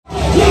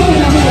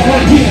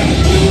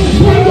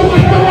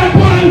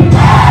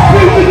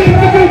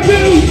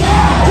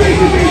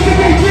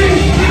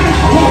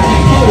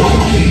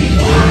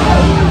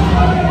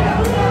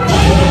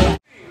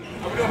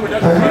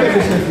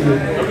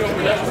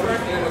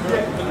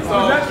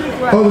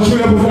Oh, the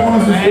trio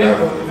performance is there.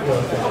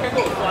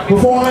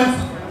 Performance?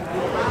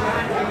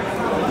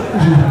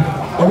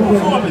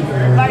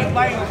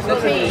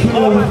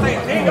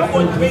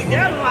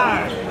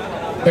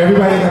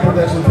 Everybody got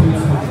production,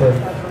 please come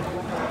first.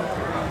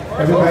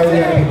 Everybody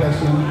got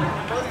production.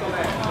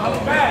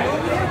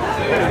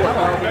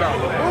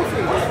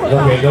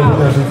 Okay, go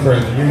production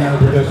first. If you're not a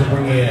production,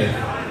 bring it in.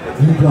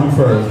 You come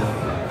first.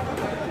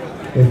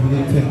 If you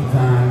didn't take the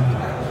time,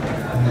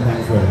 you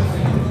come first.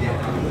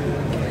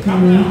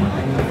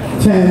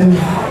 10.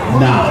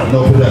 Nah, no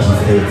production.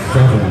 8,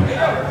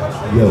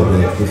 7. Yo,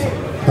 this.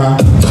 Huh?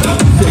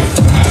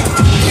 6.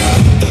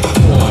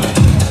 1,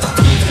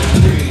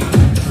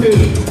 2,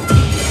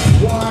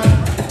 1.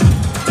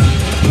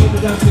 No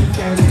production.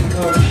 Standing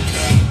up.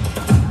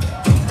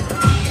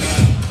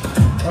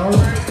 All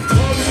right.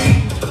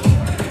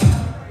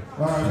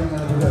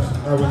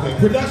 Okay.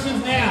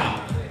 Productions now.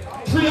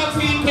 Trio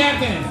team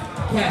captains.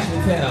 Cash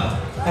Mattel,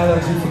 Ella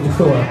Juicy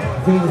Couture,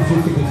 Venus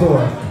Juicy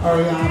Couture,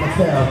 Ariana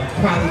Mattel,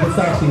 Kylie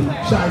Versace,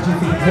 Shy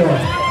Juicy Couture,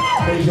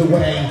 Asia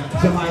Way,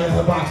 Jamaya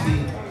Hibachi,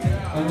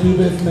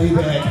 Anubis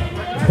Maybach,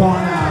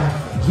 Barna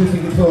Juicy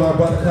Couture,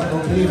 Buttercup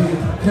O'Leary,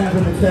 Kendra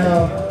Mattel,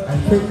 and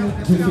Kiki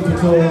Juicy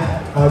Couture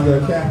are your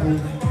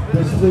captains.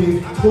 This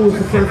week, who's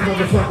the first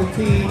motherfucking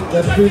team?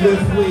 Let's do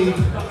this week.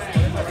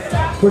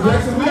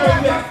 Projections, we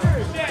already got.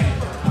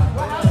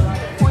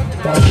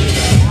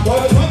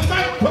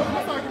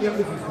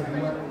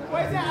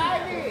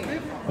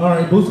 All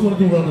right, Boosie want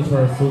to do runners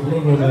first, so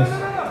we'll go this.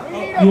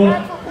 You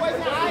want?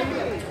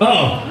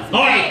 Oh,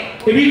 all right.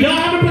 If you don't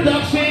have a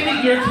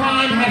production, your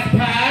time has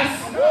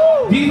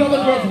passed. These are the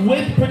girls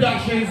with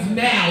productions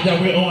now that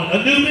we're on.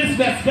 Anubis,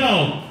 let's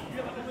go.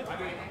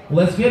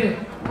 Let's get it.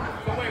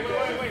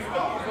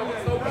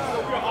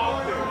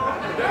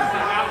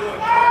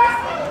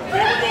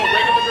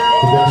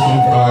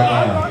 Productions are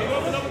now.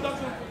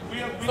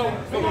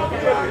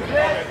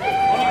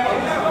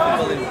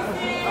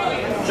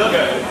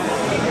 Sugar.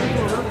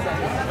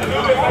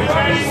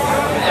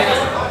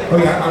 Oh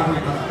yeah,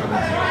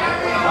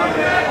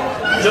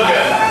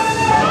 Sugar.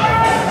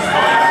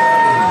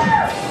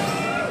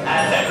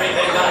 And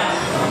everything nice.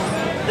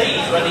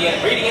 These were the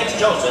ingredients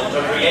chosen to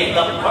create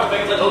the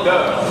perfect little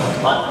girl.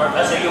 But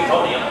Professor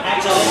Euphonium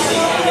accidentally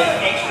added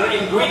an extra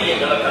ingredient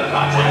to the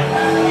concoction.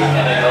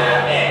 Chemical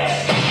X.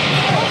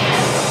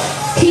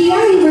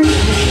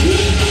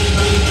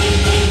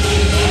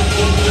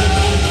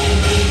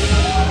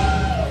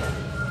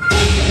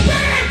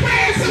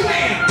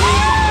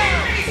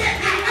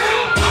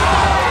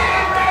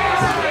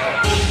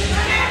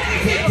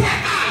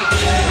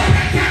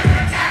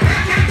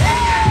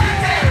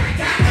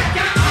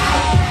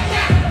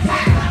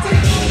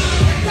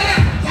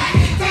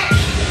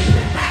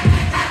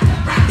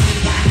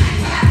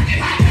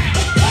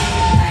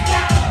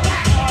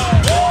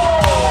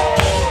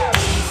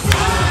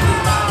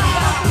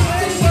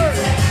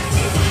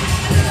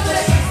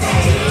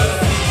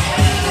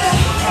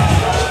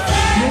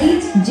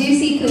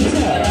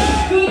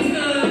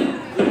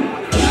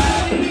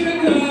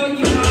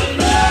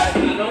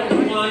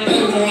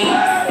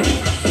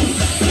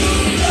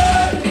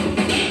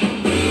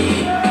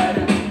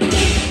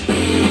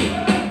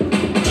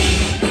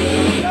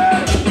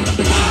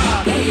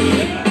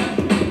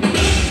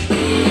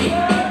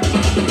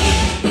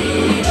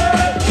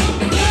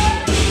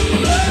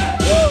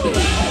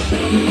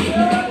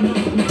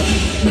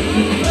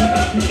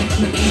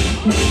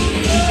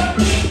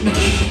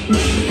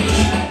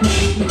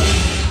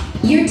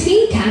 Your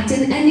team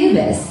captain,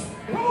 Anubis.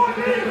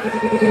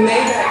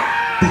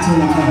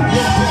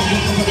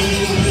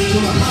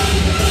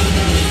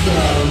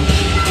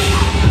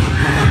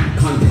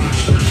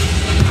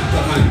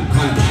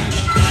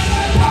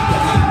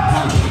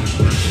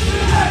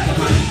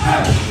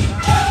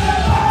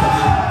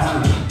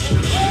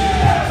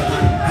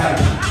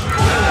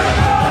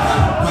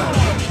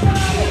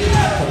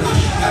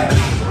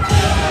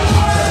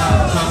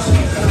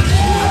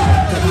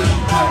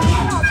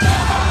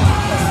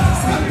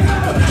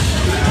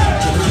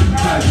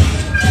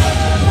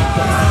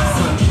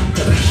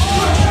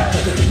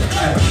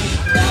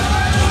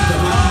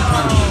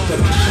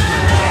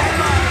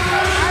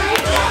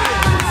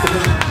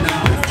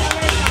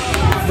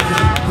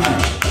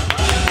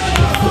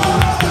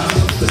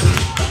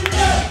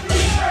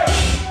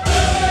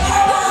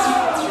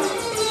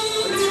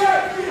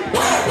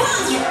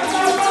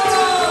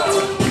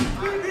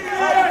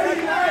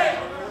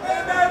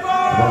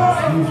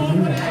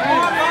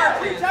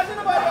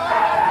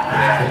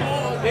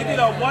 They did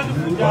a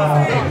wonderful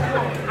job.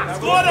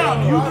 Score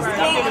down. You can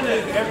score on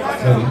this.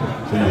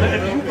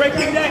 If you break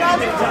your neck,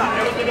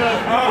 everything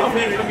else,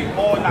 it'll be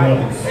all night.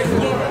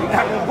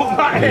 I'm going to put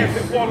my ass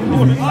in water. We do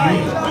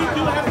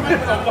have to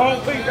make a long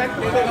way back to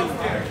the city.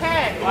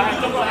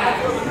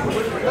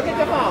 Look at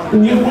your phone.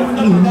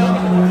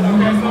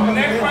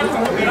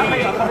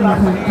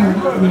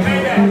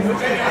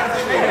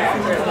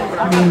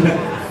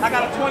 I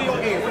got a 20 on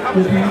here.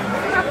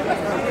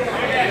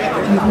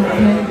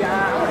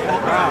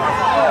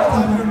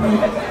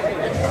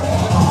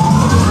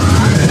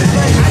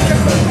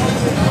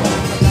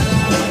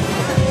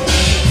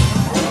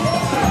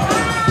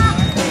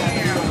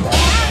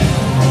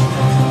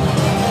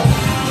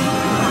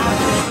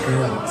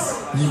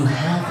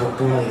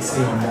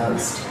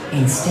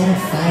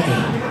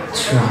 fighting,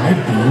 try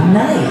being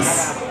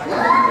nice.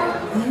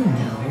 You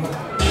know,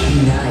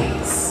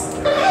 nice.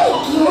 I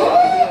get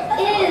it.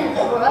 Ew,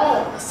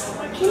 gross.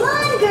 Come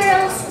on,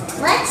 girls.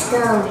 Let's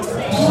go.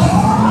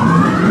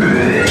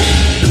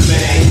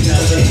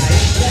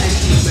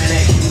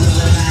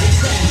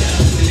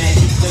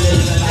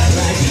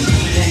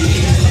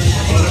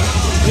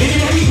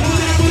 Anybody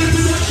coming out with a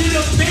production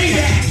of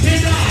Payback?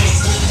 10, 9,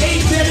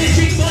 8, 7,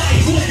 6,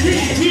 5, 4, 3,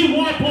 2,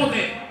 1, pause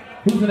it.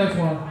 Who's the next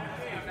one?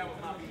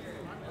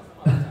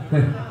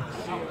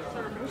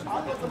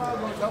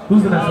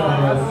 Who's the next one,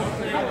 guys?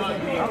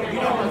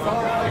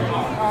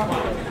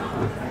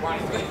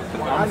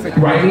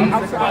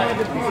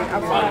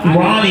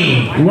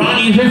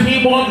 Ronnie, is his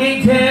team on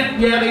game 10?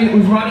 Yeah,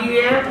 is Ronnie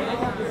here?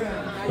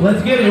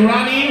 Let's get it,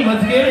 Ronnie,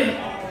 let's get it.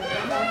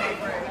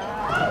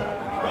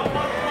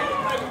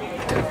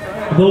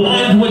 The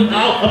ones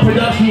without a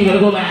production, you gotta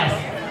go last.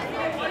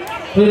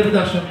 Play the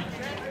production.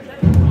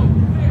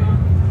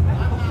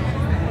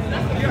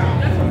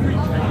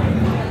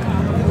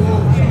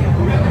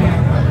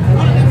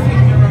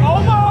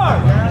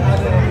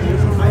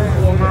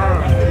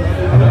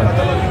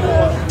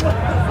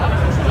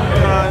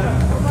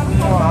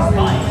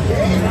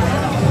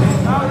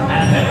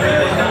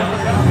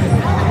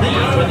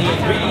 These were the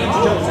ingredients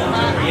chosen to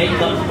create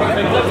the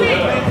perfect little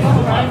girl.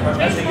 Like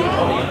Professor 𝐿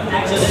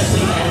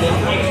accidentally added an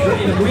extra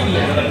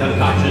ingredient to the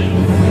concoction,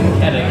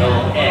 chemical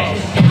X.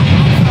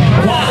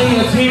 Quanta,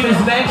 your team is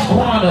next.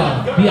 Quanta,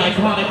 the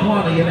iconic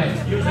Quanta, you're next.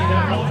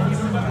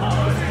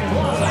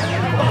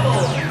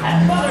 And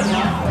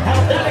Buttercup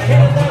have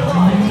dedicated their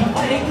lives to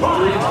fighting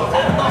crime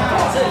and the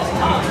forces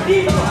of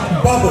evil.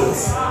 Bubbles,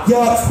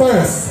 your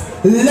first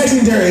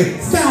legendary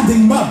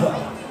founding mother,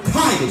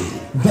 𝐿𝐼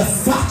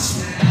Versace.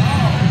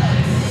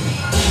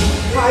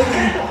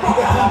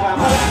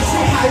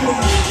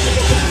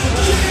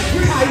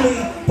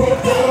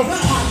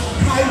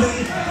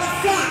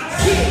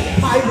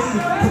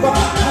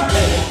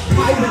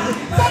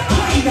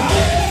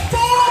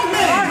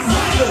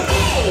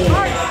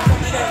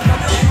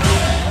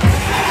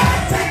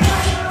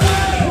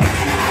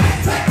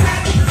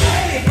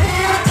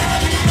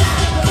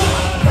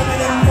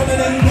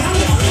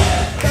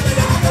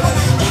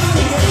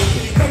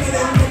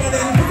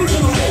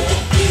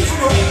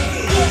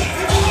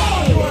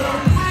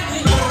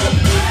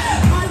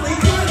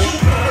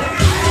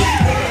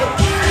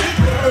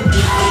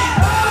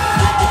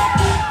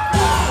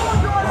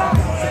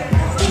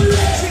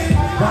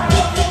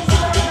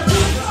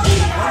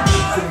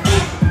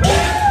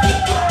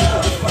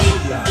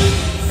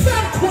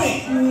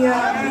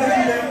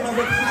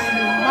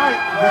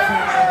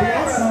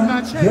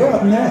 You're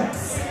up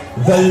next.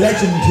 The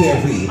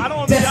legendary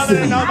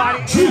Destiny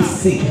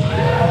Juicy.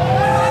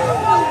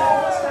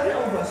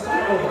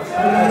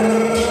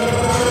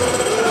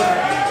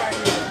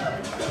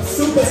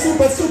 Super.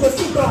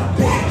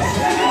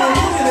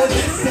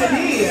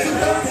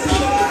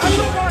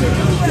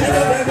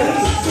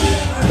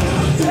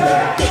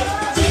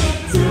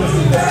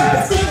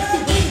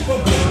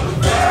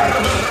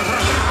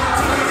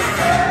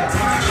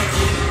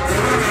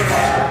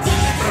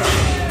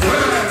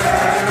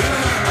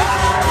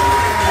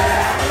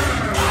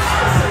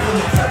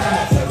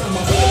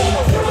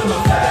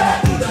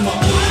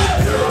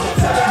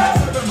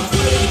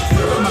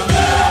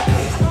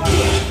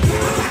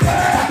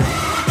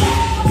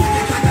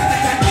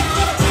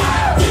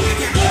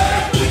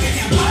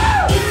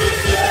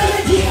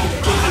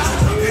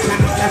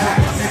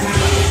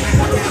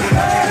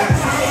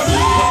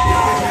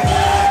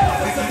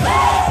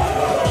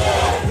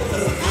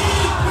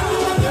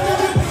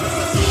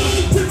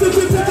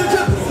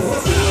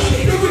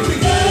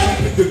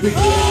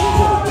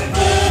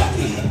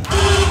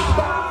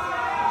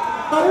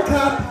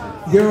 Buttercup,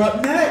 you're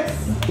up next.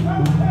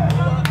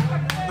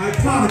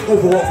 Iconic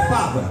overall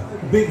father,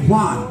 Big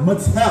Juan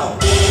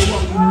Mattel.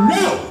 You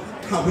know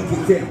how we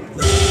get down.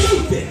 Let's do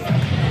this.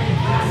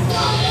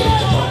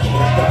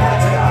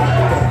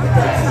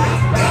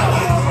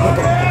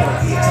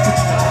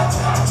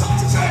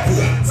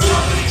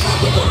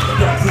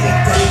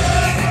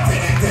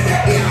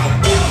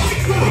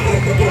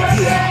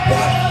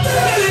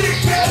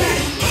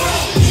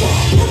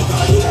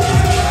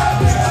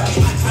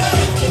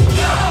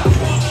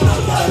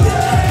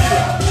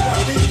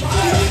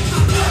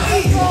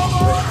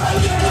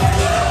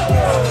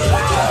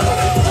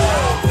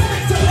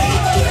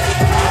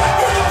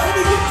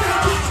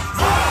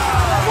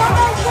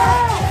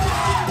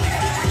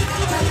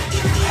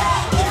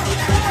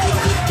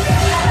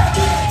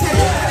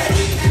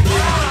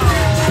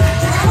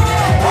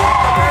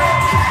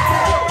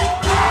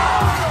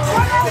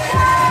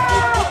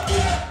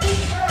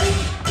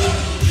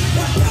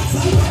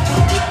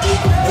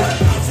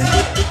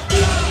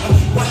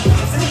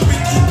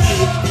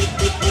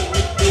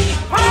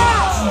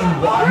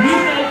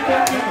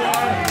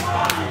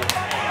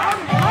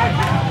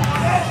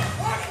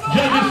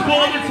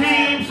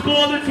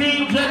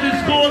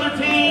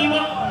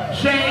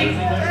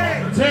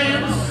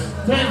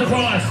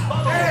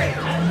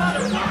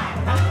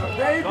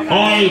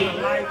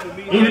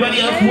 Anybody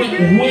else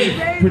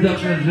with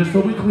production? Just so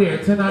we clear.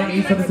 10, 9,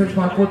 8, 7, 6,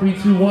 5, 4,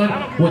 3, 2,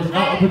 1.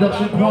 Without a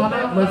production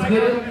quanta, let's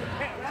get it.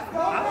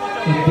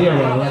 And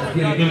Dara, let's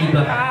get it.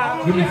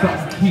 Give me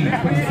something cute.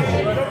 Please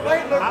say.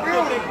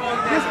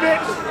 This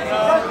bitch.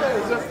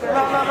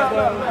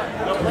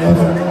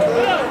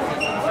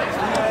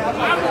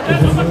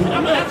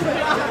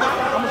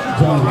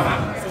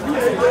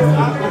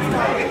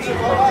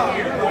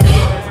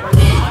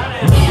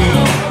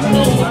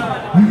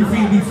 You can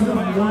feed these food if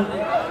you want.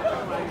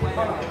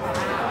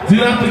 Do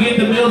not forget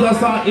the meals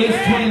outside is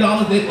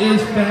 $20. It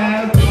is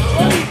fast.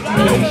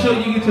 Make sure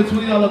you get your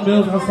 $20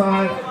 meals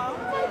outside.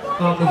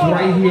 It's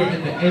right here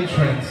in the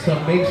entrance. So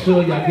make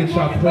sure y'all get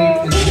your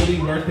plates. It's really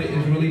worth it.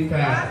 It's really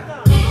fast.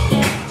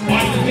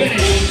 Watch the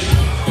finish.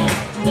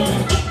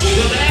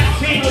 The last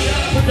team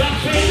without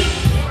production.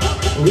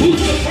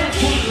 Who's the first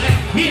one?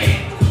 Let's get it.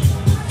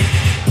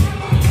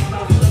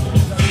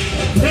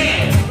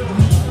 10.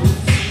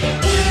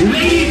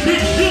 Ladies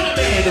and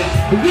gentlemen,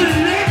 the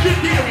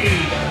legendary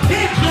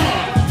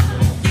Hedgehog.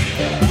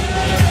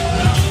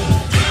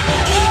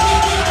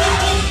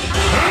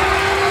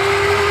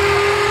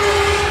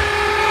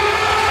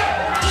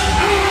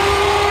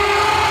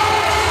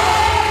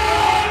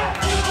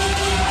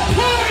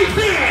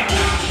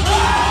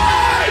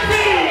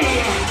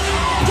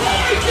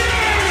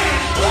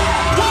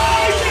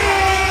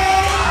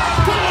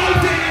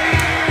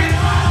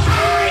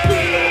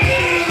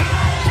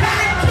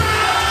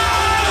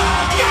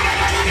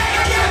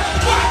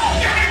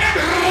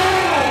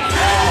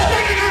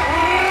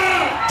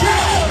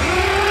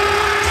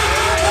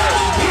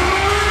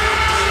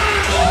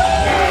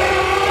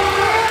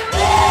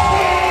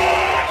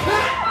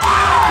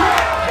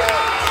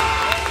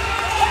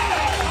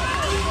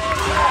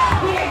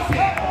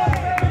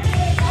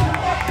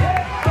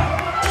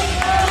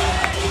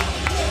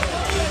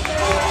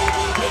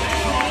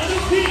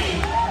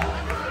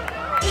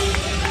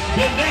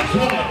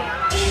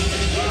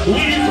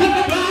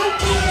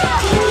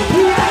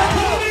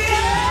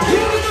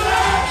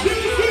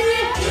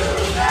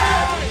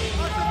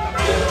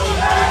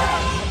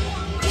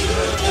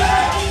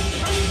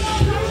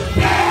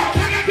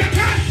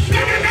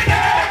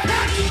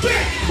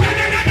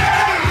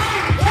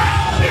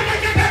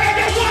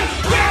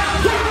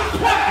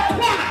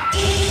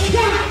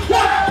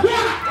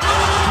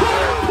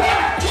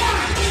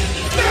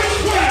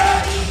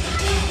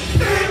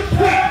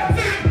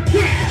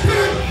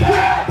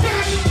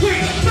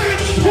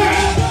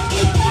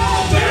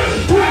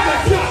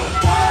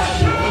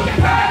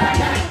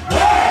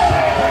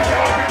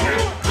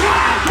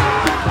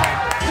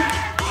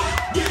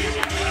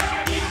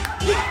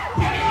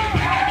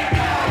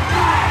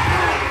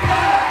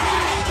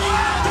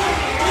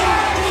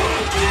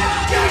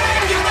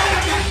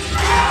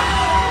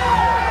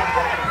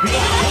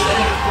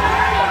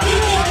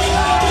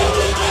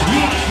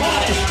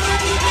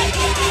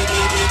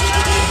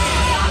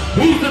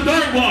 Who's the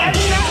third one?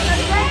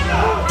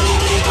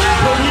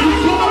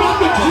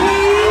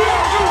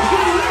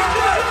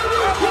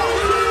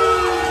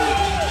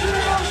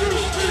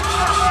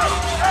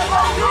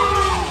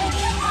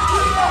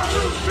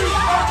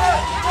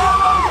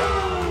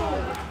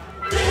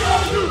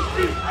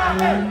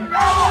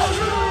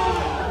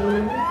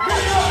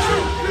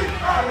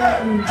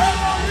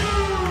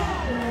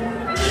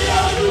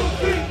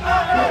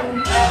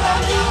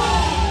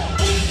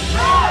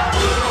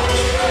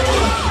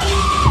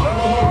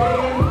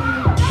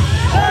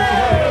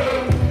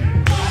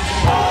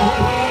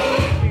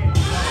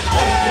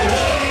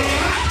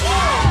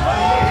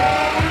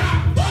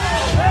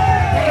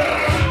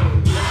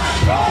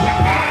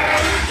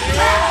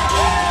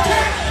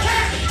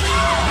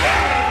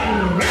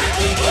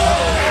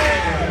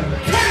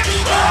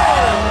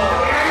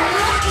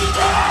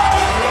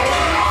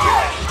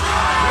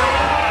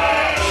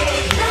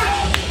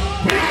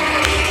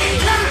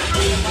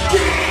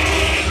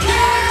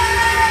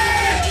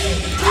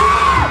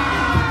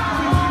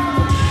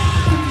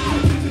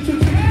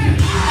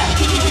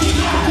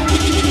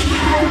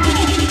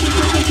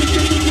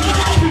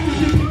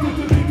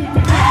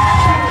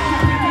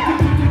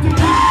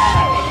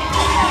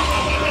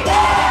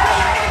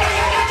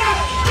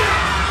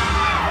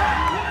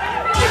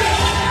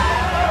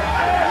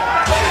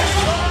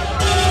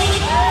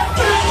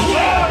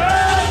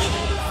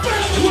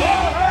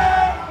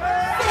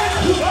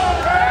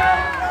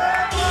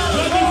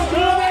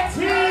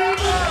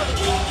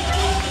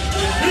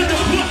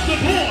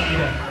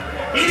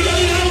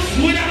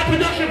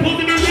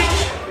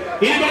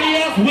 Anybody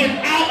else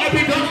without a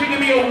production can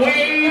be a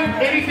wave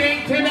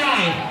anything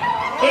tonight?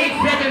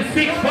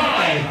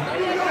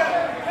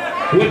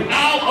 8765.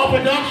 Without a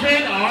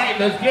production, all right,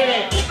 let's get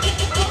it.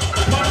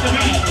 Punch the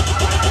beat.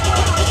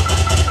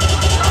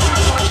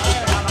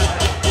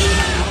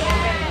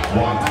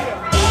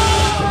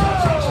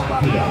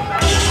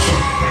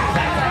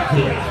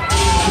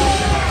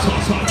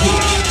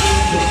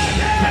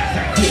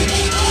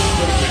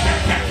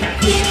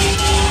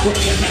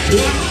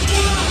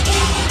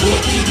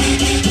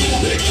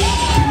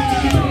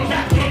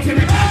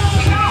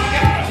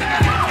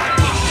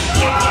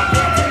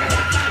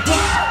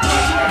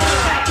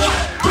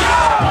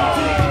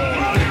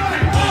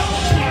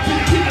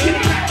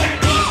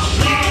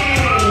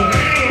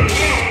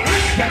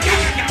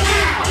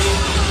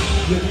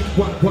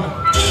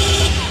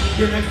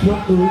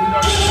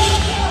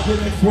 The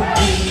next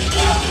one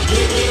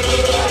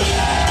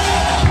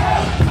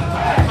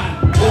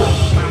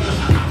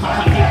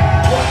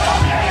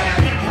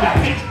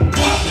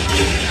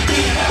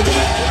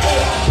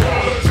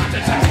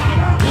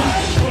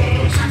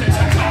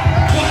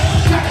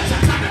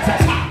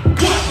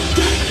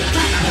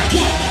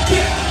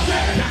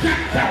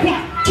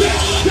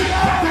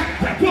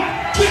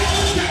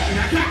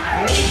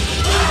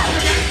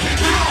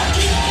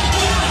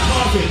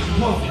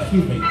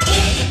excuse me.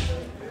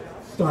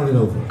 Start it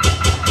over.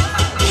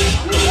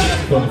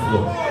 On the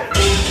floor.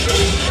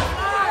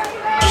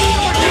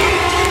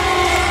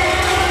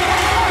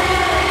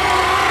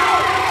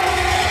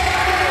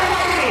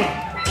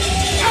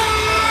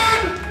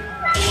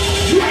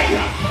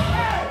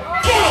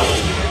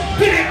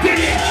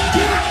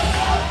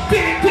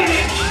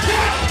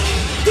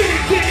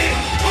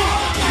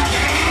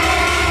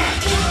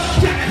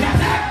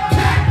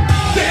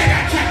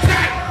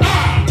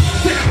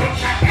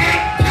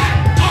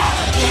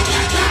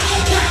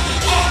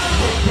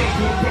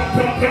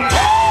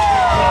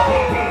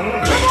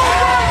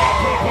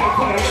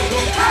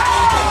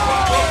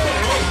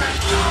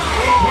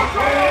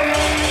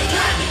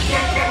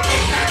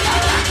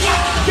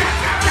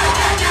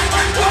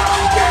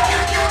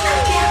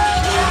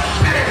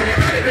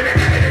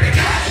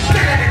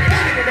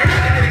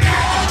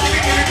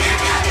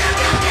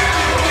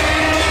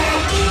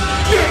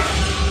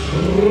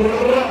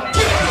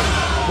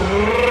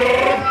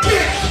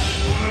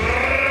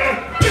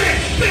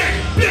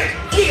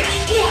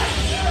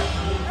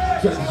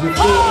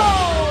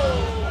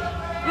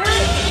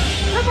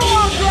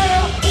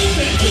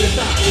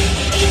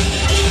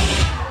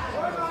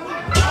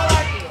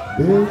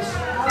 Bitch.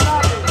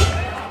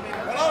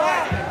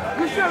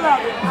 You should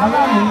love it. I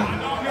love it.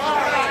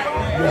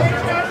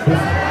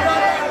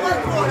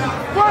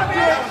 Fuck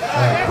it.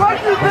 Fuck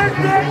you, big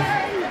bitch.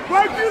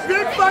 Fuck you,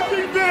 big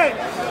fucking bitch.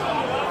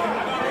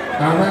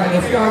 All right,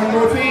 let's start one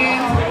more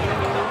time.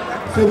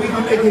 So we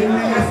can make it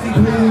nasty,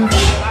 please.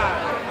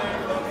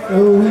 So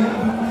we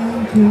can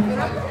make it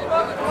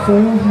so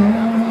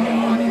high.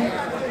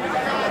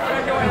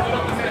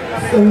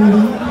 So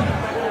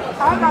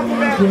I'm not the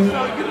man, so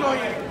you know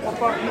you.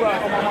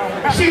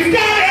 she's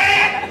got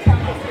it!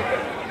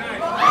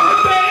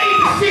 Baby,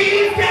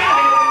 she's got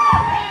it!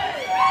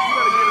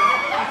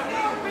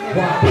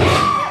 Wow.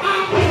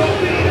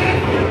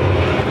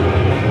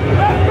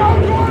 Let's go,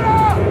 Jordan!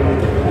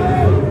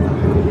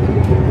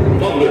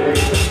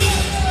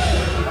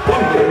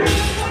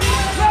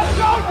 Let's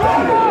go,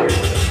 Jordan!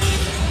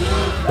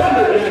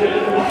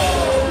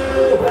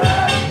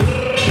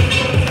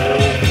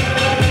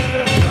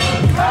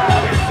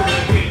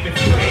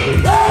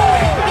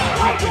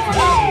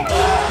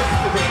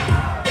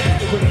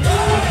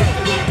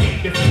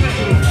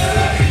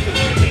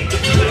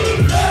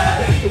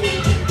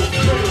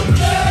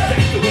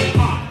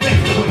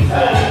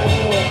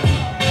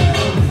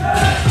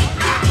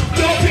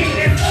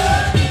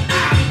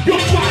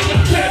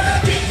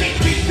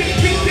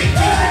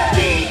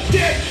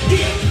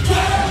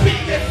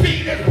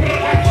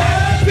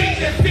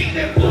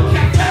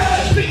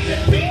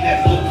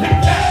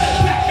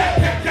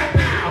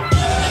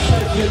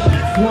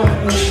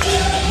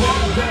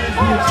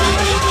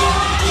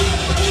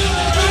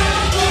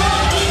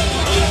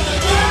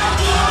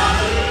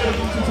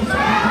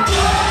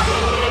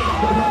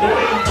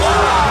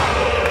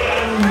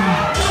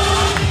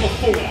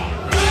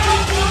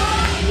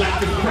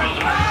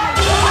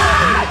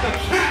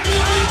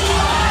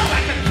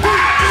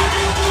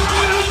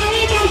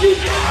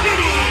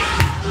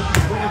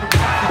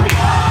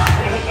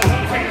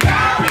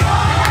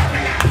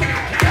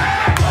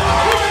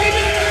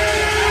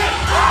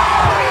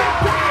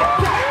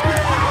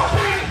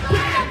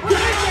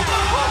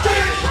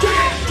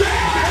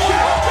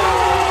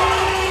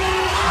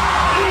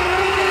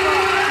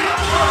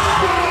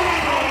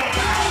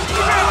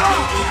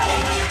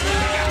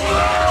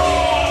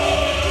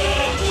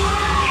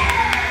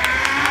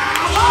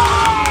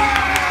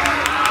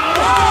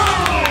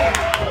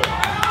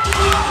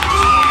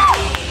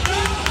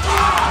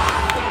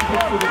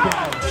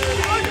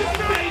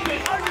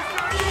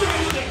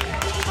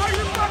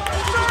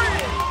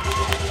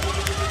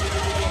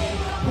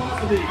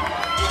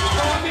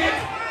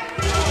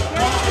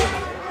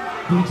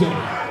 DJ.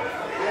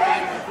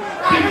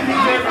 Give the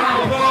DJ a round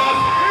of applause.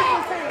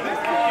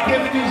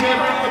 Give the DJ a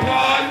round of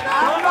applause.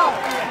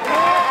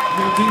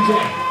 Now DJ,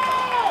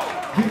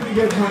 you can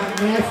get hot,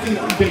 nasty,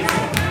 and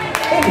basic.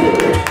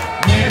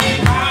 Nasty,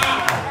 hot.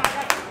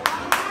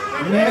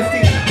 Nasty,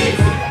 and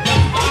basic.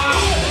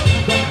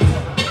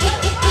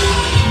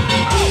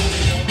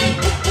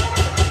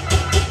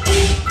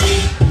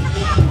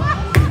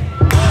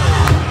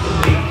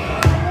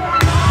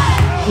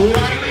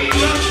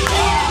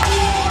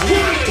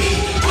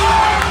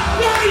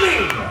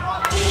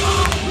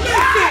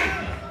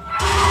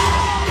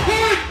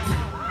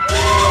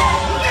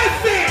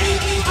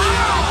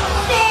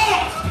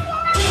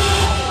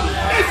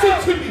 Listen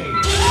to me,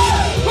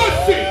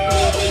 pussy.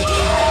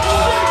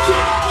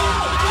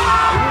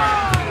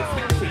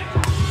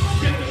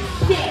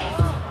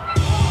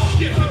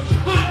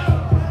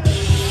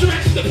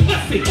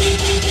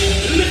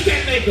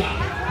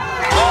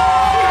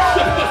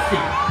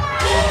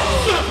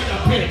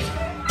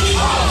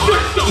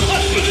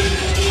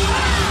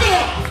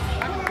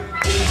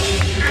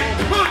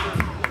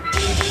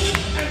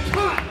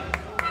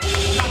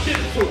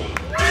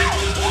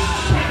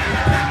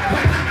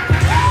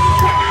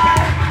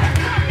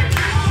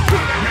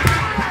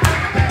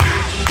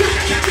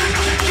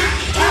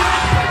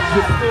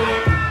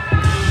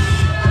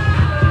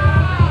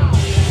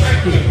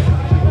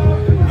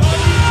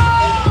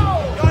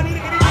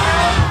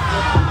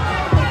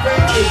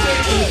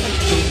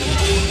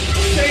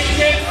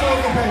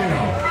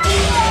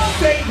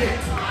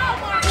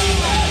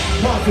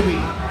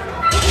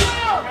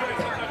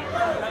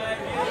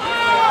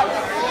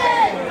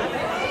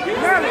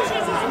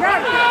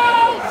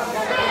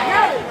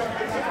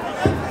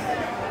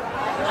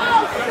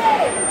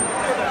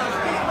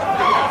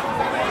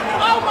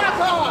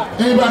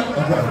 Anybody?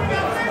 Okay.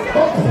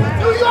 Oh,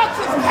 New York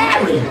is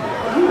Harry.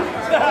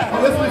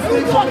 Oh, let's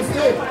sing from the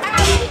stage.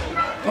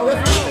 Oh, let's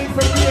sing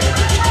from here.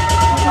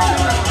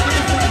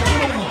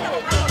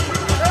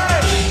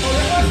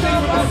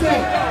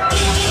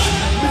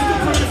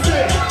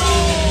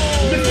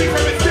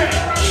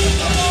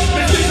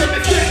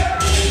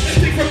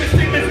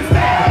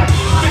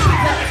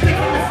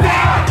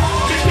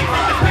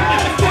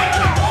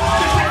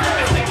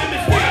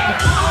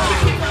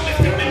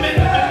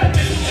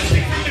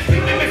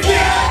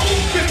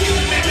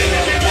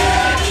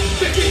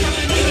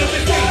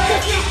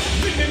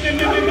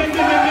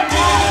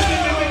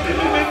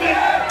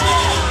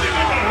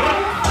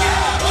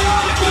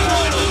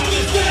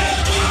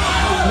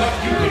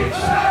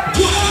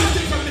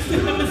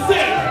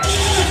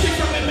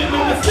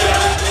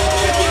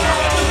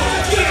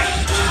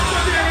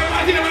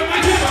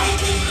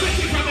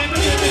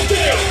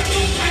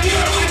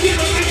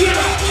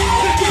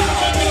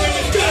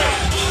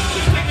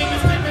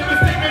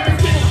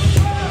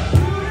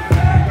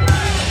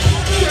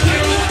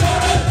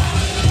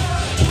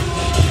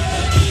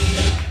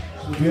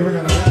 You ever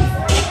gonna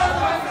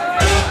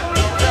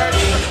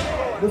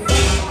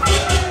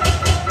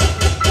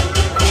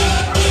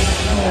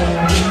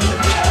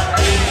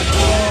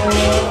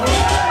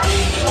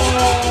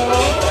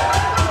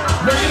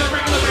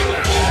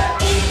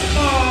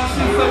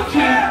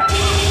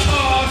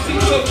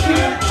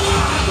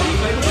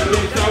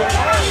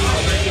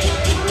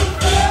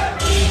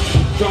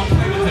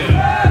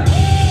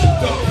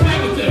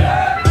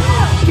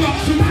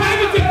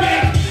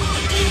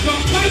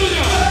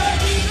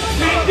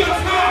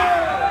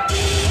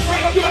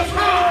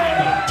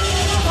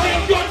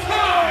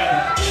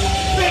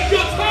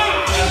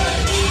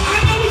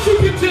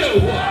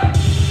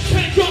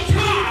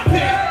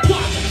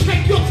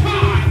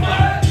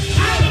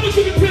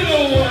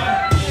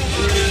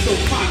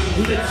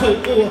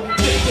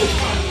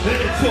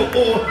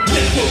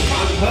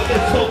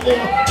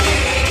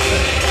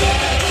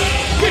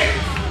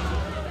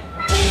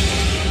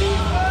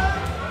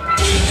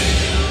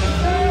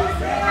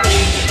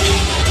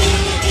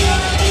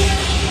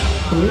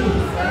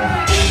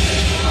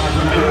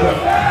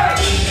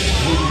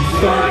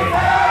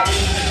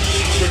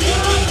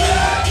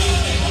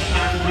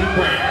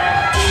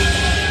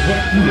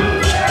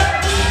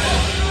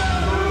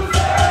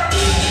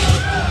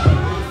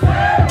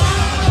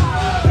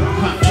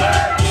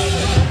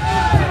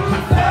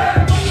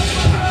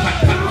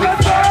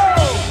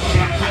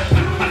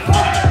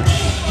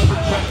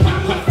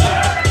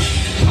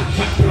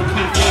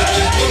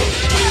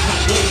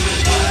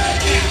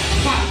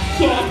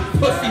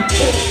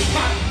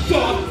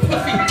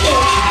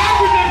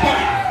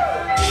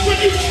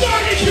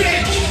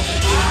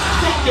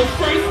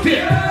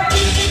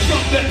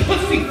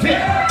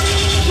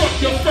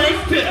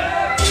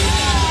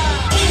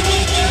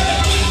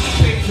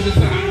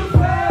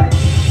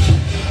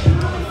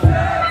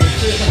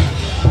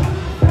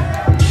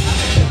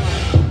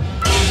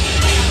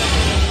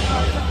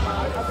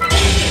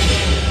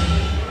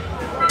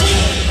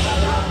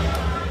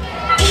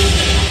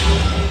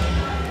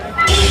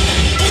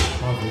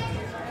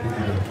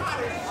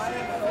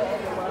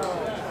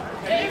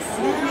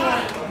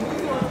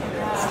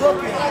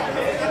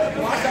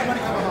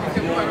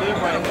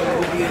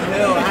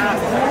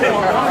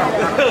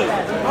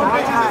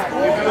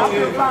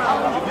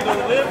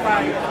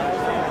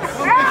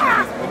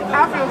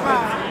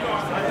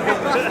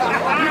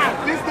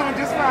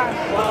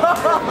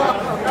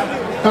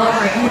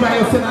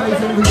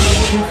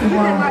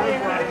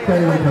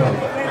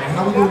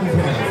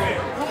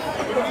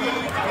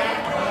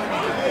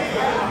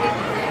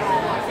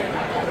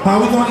How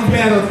we doing these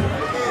battles?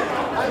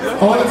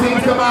 All the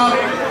teams come out.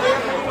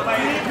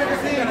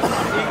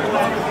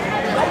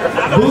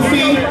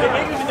 Boosie,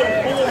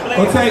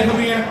 okay, come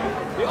here.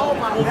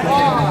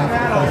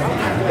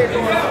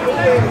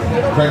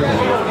 Right there.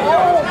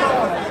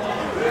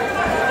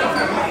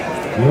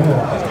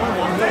 Yeah.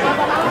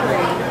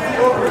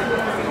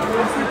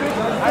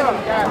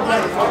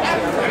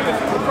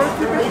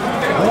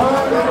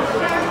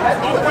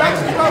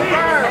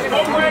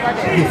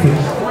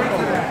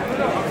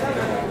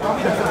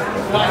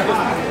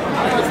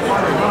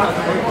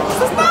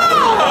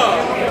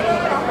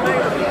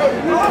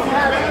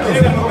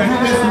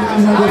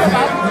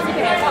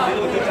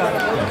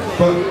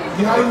 But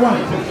you how you want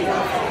it.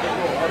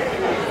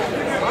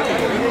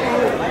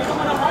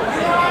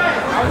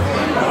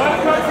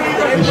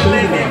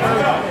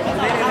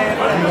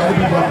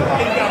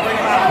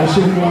 It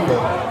should be one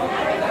though.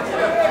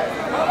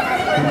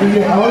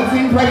 All the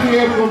teams right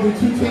here, we're going to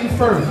do 2 teams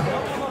first.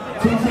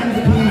 2 teams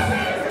apiece.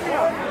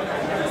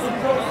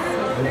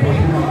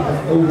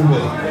 Over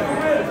with.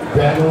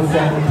 Battle from the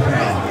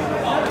town.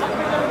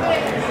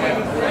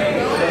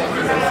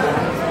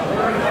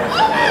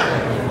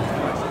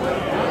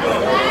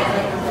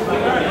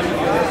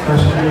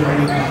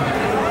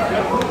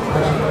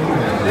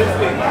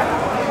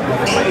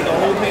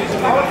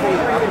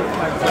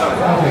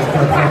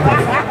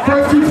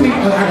 First 2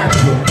 teams, I got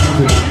you.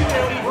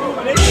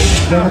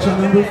 Y'all got your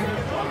numbers?